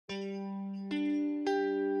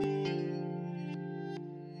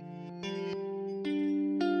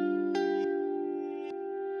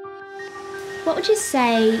What would you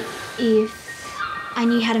say if I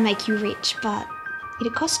knew how to make you rich, but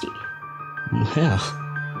it'd cost you? How?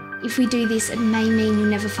 If we do this, it may mean you'll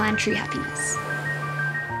never find true happiness.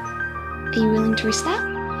 Are you willing to risk that?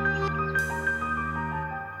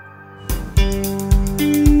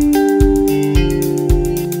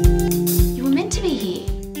 You were meant to be here.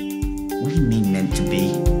 What do you mean, meant to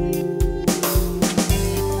be?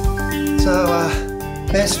 So,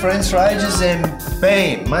 best friends for ages, then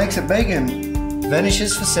bam, makes it big and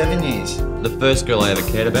vanishes for 7 years. The first girl I ever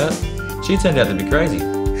cared about, she turned out to be crazy.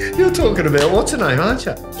 You're talking about what's her name, aren't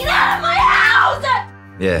you? Get out of my house!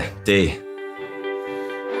 Yeah, D.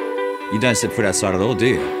 You don't step foot outside at all, do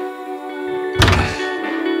you?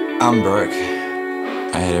 I'm broke.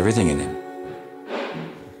 I had everything in him.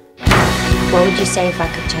 What would you say if I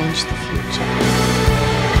could change the future?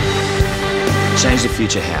 Change the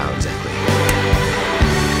future how, exactly?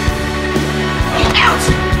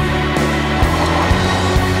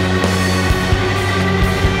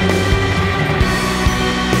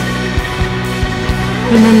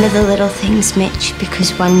 Remember the little things, Mitch,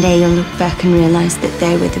 because one day you'll look back and realise that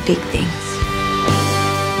they were the big things.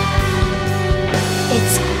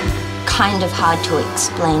 It's kind of hard to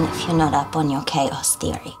explain if you're not up on your chaos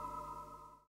theory.